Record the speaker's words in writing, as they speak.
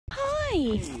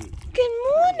Hi. Good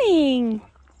morning.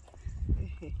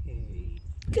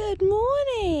 Good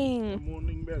morning. Good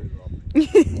morning, belly rub.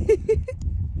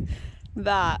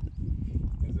 That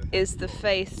is the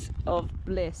face of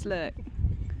bliss. Look.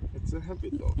 It's a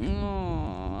happy dog.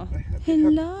 Oh. Happy,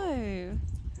 Hello.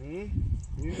 Hmm?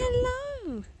 Yeah.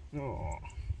 Hello. Oh.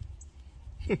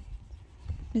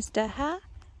 Mr.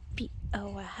 Happy.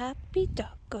 Oh, a happy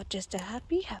dog. Or just a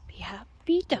happy, happy,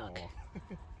 happy dog.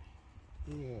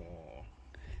 Oh.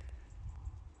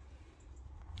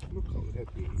 Look how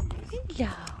happy he is.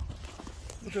 Hello.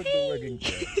 Look at the wagging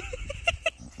tail.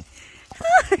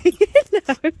 Hi.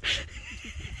 Hello.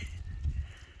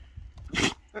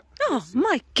 Oh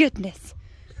my goodness.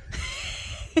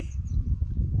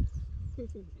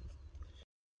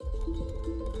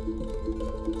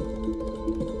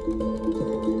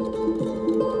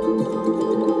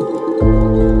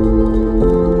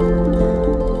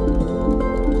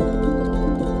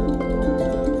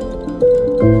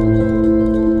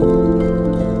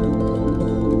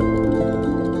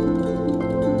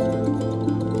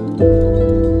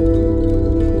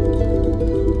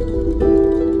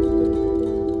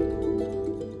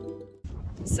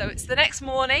 So it's the next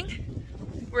morning.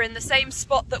 We're in the same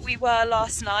spot that we were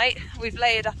last night. We've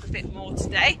layered up a bit more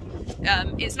today.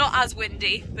 It's not as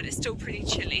windy, but it's still pretty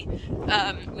chilly.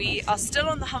 We are still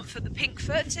on the hunt for the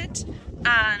pink-footed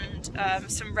and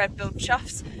some red-billed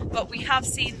chuffs, but we have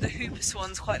seen the hooper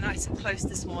swans quite nice and close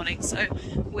this morning, so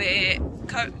we're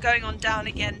going on down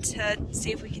again to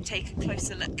see if we can take a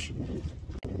closer look.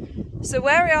 So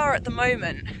where we are at the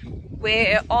moment,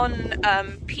 we're on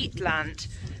peatland,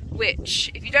 which,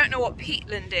 if you don't know what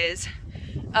peatland is,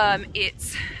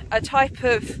 it's a type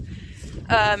of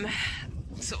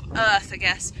sort of earth, I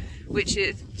guess, which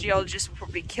is, geologists will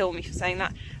probably kill me for saying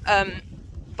that,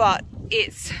 but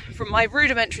it's, from my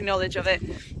rudimentary knowledge of it,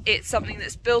 it's something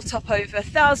that's built up over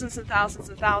thousands and thousands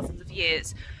and thousands of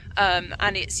years,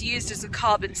 and it's used as a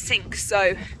carbon sink,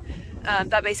 so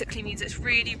that basically means it's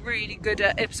really, really good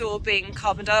at absorbing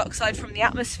carbon dioxide from the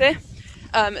atmosphere.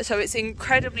 So it's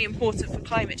incredibly important for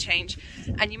climate change,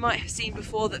 and you might have seen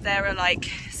before that there are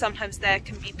sometimes there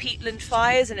can be peatland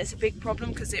fires, and it's a big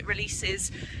problem because it releases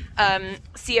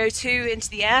CO2 into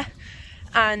the air,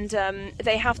 and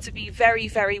they have to be very,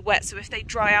 very wet, so if they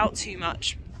dry out too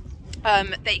much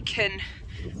they can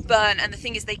burn, and the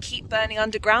thing is they keep burning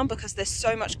underground because there's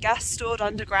so much gas stored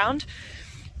underground.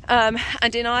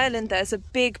 And in Ireland there's a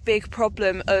big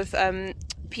problem of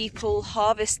people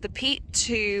harvest the peat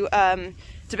to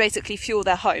basically fuel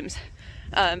their homes,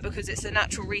 because it's a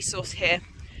natural resource here,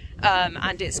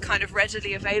 and it's kind of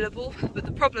readily available. But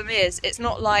the problem is, it's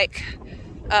not like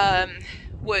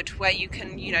wood where you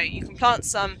can plant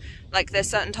some, like there's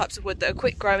certain types of wood that are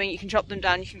quick growing, you can chop them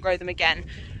down, you can grow them again.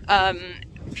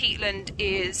 Peatland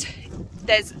is,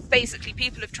 there's basically,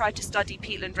 people have tried to study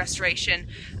peatland restoration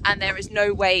and there is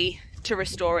no way to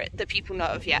restore it that people know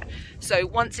of yet. So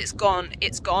once it's gone,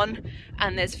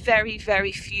 and there's very,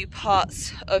 very few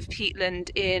parts of peatland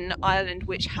in Ireland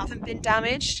which haven't been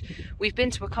damaged. We've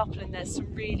been to a couple and there's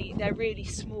some they're really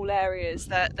small areas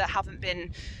that haven't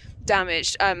been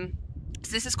damaged.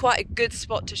 So this is quite a good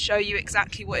spot to show you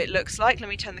exactly what it looks like. Let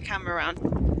me turn the camera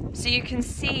around. So you can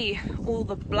see all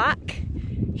the black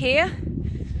here.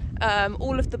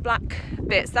 All of the black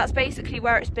bits, that's basically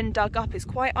where it's been dug up. It's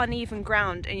quite uneven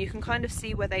ground, and you can kind of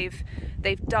see where they've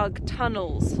dug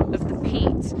tunnels of the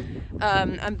peat,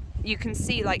 and you can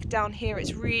see like down here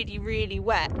it's really, really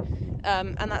wet,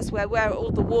 and that's where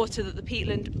all the water that the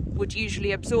peatland would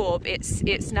usually absorb,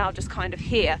 it's now just kind of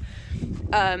here,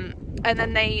 and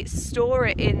then they store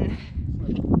it in.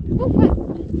 Oh wow!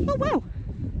 Oh wow!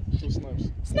 So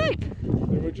snipes. Snipe!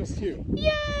 They were just here.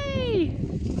 Yay!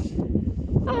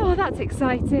 Oh, that's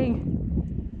exciting.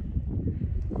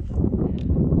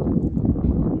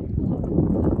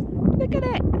 Look at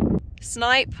it.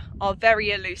 Snipe are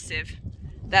very elusive.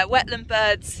 They're wetland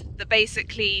birds that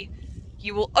basically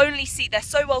you will only see, they're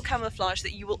so well camouflaged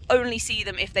that you will only see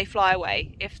them if they fly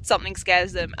away, if something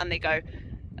scares them and they go.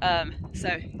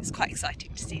 So it's quite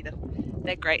exciting to see them.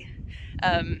 They're great.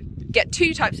 Get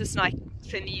two types of snipe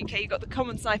in the UK. You've got the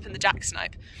common snipe and the jack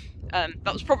snipe.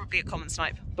 That was probably a common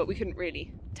snipe, but we couldn't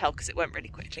really tell because it went really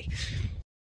quickly.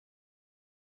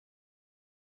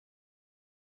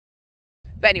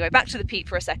 But anyway, back to the peat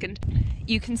for a second.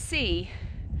 You can see,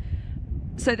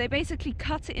 so they basically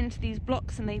cut it into these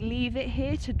blocks and they leave it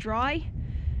here to dry,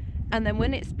 and then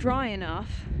when it's dry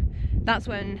enough, that's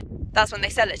when they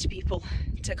sell it to people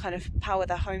to kind of power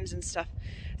their homes and stuff.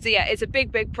 So yeah, it's a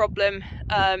big problem.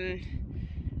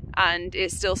 And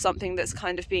it's still something that's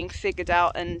kind of being figured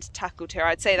out and tackled here.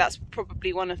 I'd say that's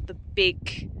probably one of the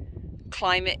big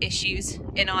climate issues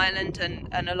in Ireland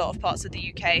and a lot of parts of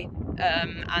the UK,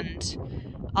 and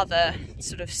other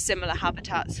sort of similar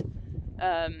habitats,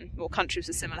 or countries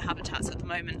with similar habitats at the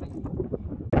moment.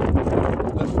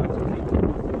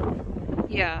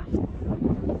 Yeah.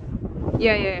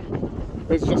 Yeah.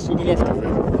 It's just to the left of it.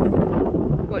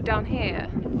 What, down here?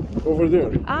 Over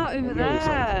there. Ah, over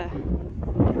there.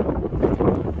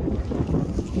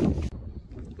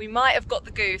 We might have got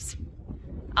the goose.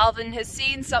 Alvin has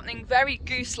seen something very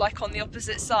goose-like on the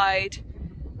opposite side,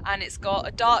 and it's got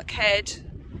a dark head,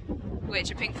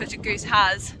 which a pink-footed goose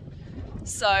has.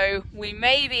 So we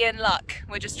may be in luck.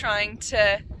 We're just trying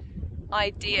to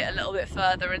ID it a little bit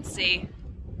further and see.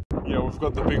 Yeah, we've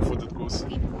got the pink-footed goose.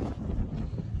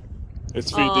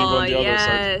 It's feeding on the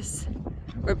other side.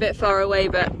 We're a bit far away,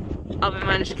 but Alvin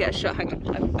managed to get a shot. Hang on,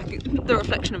 the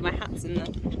reflection of my hat's in there.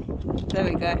 There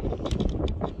we go.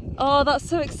 Oh, that's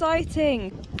so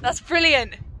exciting. That's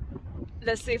brilliant.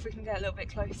 Let's see if we can get a little bit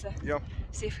closer. Yeah.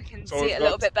 See if we can see it a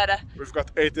little bit better. We've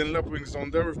got 18 lapwings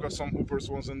down there, we've got some hooper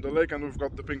swans in the lake, and we've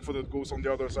got the pink-footed goose on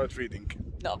the other side feeding.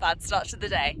 Not a bad start to the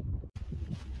day.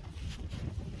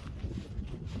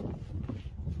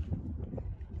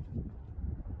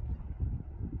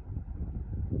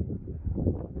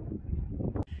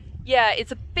 Yeah,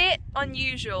 it's a bit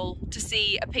unusual to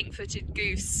see a pink-footed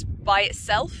goose by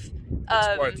itself.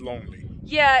 It's quite lonely.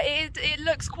 Yeah, it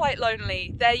looks quite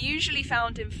lonely. They're usually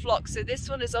found in flocks, so this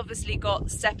one has obviously got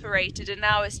separated, and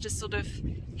now it's just sort of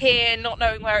here, not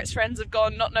knowing where its friends have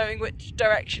gone, not knowing which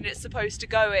direction it's supposed to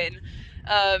go in.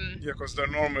 Yeah, because they're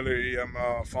normally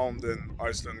found in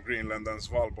Iceland, Greenland and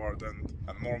Svalbard, and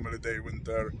normally they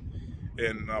winter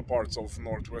in parts of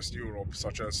northwest Europe,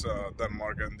 such as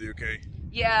Denmark and the UK.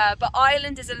 Yeah, but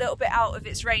Ireland is a little bit out of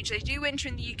its range. They do winter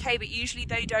in the UK, but usually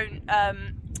they don't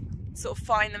sort of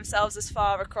find themselves as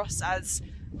far across as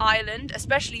Ireland,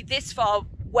 especially this far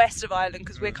west of Ireland,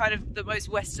 because we're kind of the most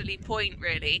westerly point,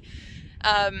 really.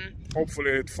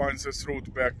 Hopefully it finds its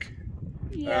route back,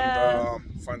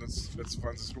 and finds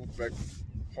its route back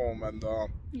home, and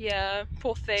yeah,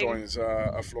 poor thing, joins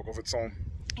a flock of its own.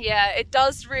 Yeah, it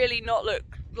does really not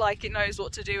look like it knows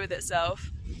what to do with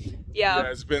itself. Yeah,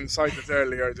 it's been sighted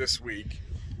earlier this week,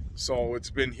 so it's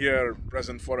been here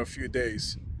present for a few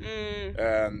days.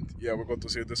 And yeah, we got to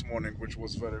see it this morning, which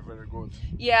was very, very good.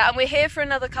 Yeah, and we're here for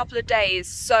another couple of days,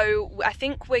 so I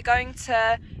think we're going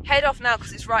to head off now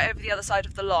because it's right over the other side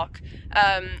of the loch.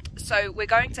 So we're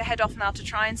going to head off now to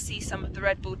try and see some of the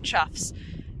red-billed choughs.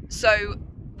 So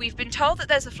we've been told that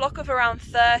there's a flock of around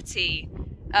 30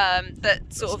 that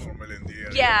sort of normally in the area.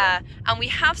 Yeah, and we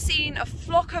have seen a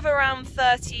flock of around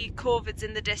 30 corvids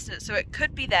in the distance, so it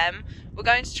could be them. We're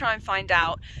going to try and find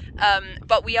out,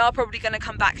 but we are probably going to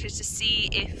come back just to see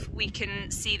if we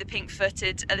can see the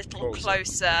pink-footed a little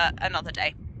closer another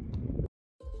day.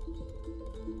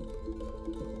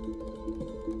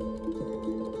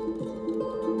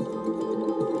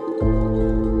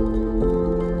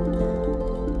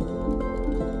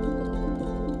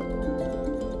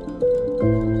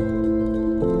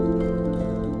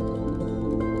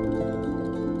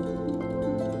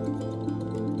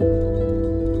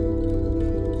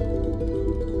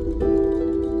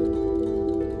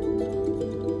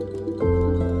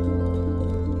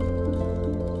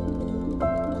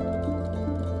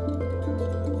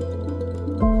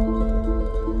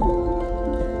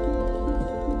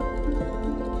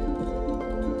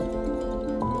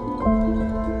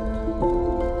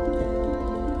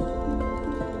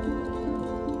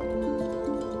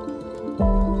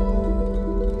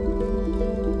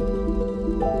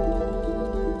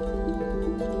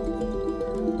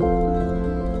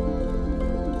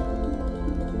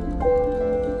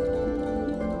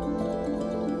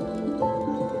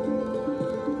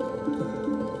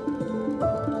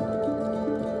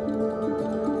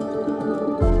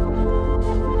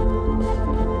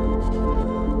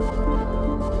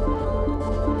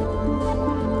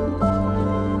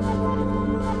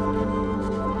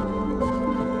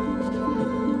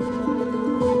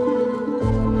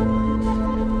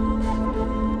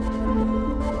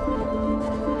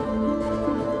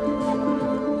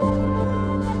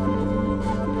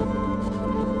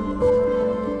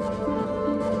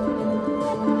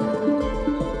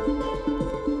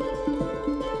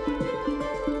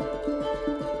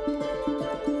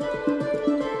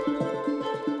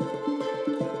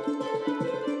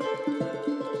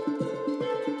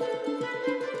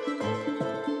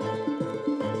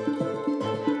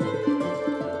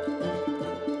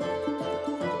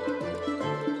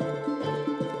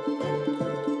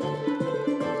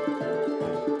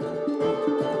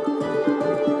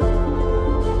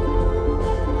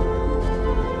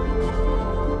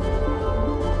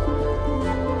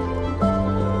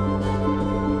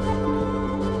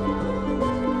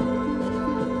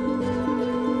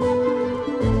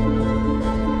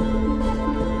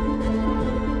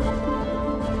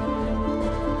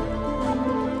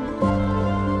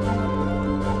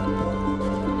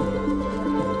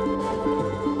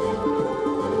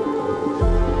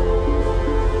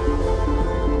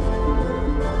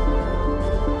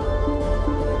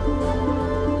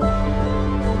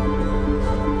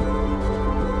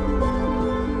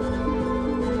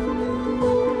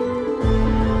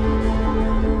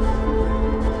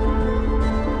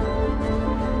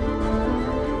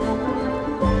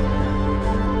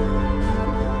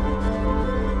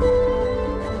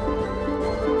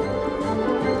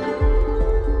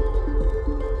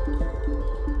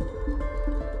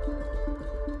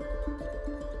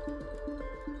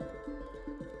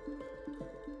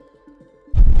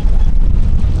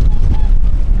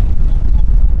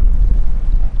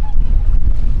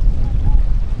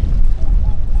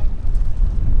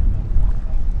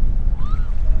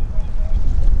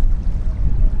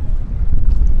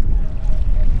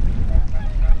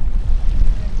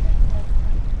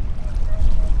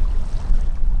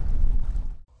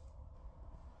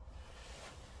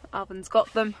 Alvin's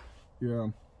got them. Yeah,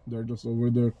 they're just over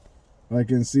there. I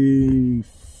can see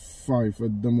 5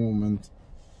 at the moment,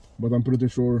 but I'm pretty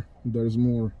sure there's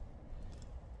more.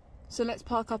 So let's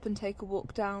park up and take a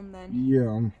walk down then.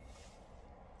 Yeah.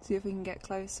 See if we can get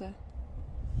closer.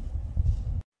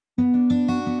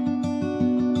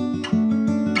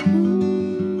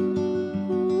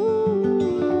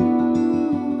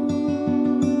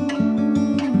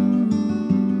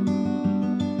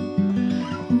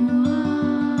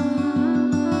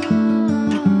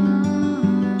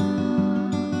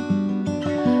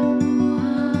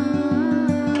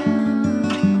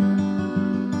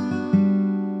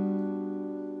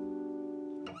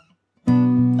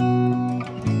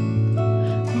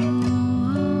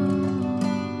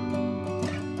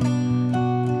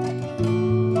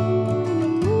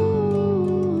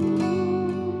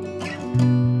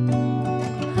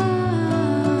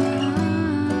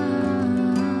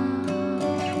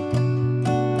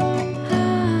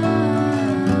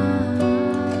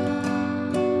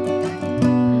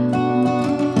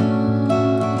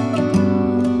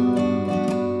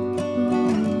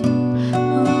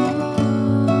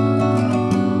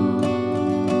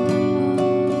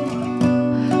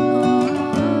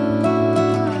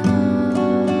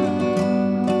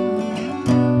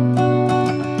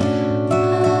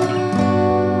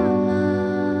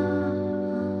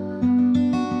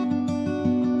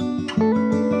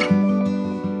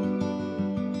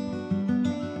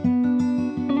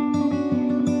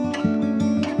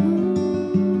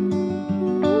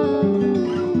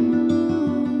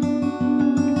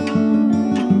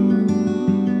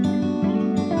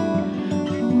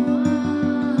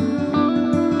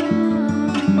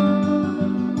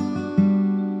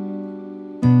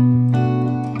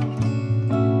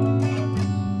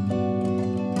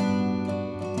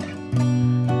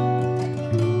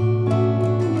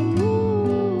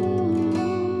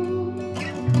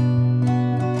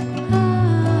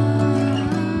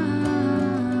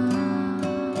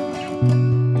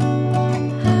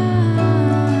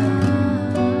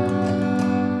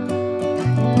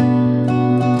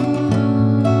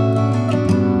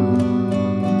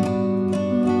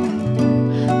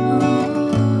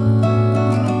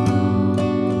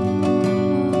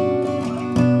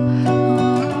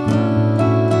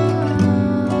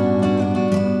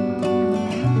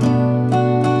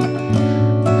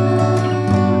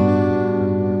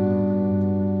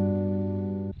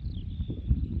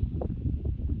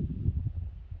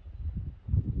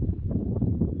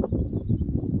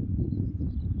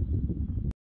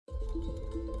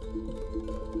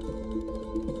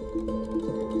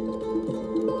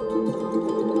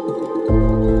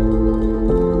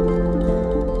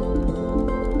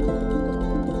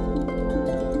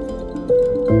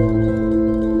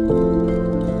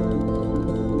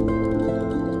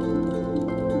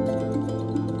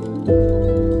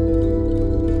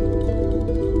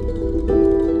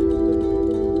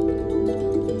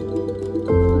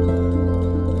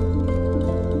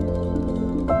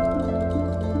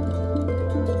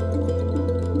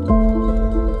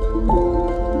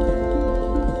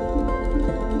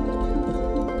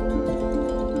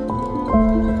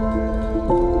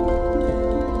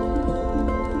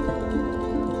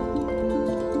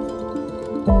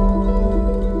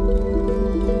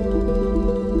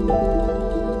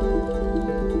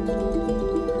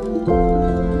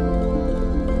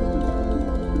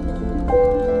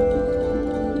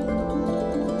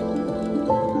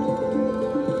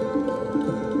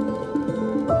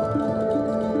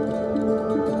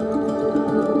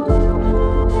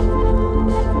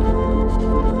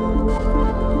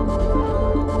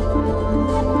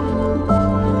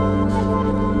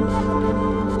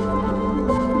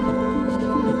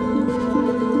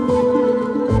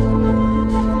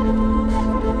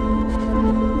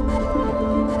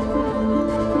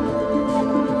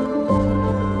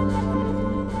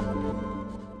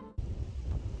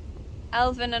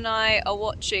 Alvin and I are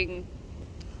watching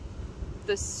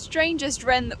the strangest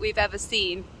wren that we've ever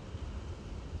seen.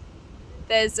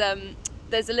 There's a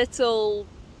little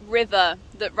river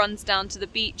that runs down to the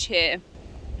beach here.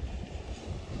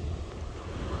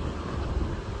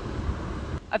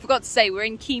 I forgot to say, we're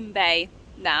in Keem Bay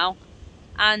now,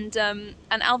 and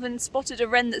Alvin spotted a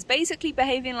wren that's basically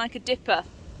behaving like a dipper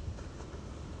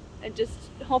and just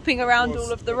hopping around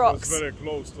all of the rocks. It was very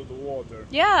close to the water.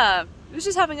 Yeah, it was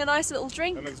just having a nice little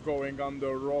drink. And it's going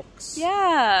under rocks.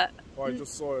 Yeah. Oh, I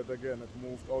just saw it again, it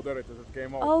moved. Oh, there it is, it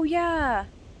came out. Oh yeah.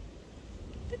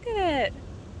 Look at it.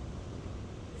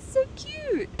 It's so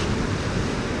cute.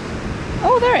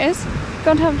 Oh, there it is.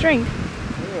 Going to have a drink.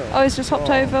 Yeah. Oh, it's just hopped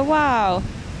over. Wow.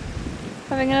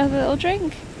 Having another little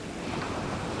drink.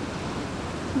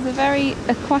 It's a very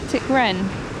aquatic wren.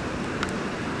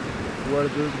 Where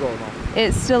did it go now?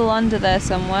 It's still under there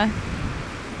somewhere.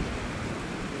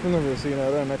 I've never seen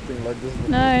a wren acting like this before.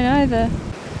 No, neither.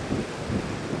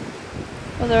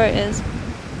 Oh, there it is.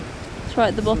 It's right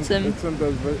at the bottom. It's in the,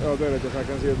 oh, there it is. I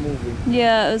can see it moving.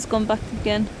 Yeah, it's gone back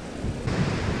again.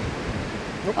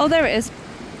 Nope. Oh, there it is.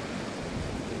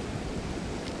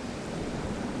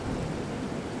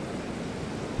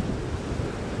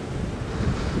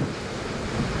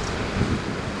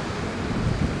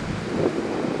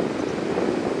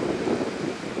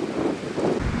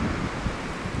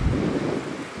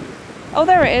 Oh,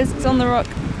 there it is. It's on the rock.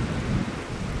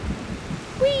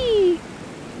 Whee!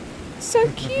 So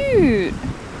cute.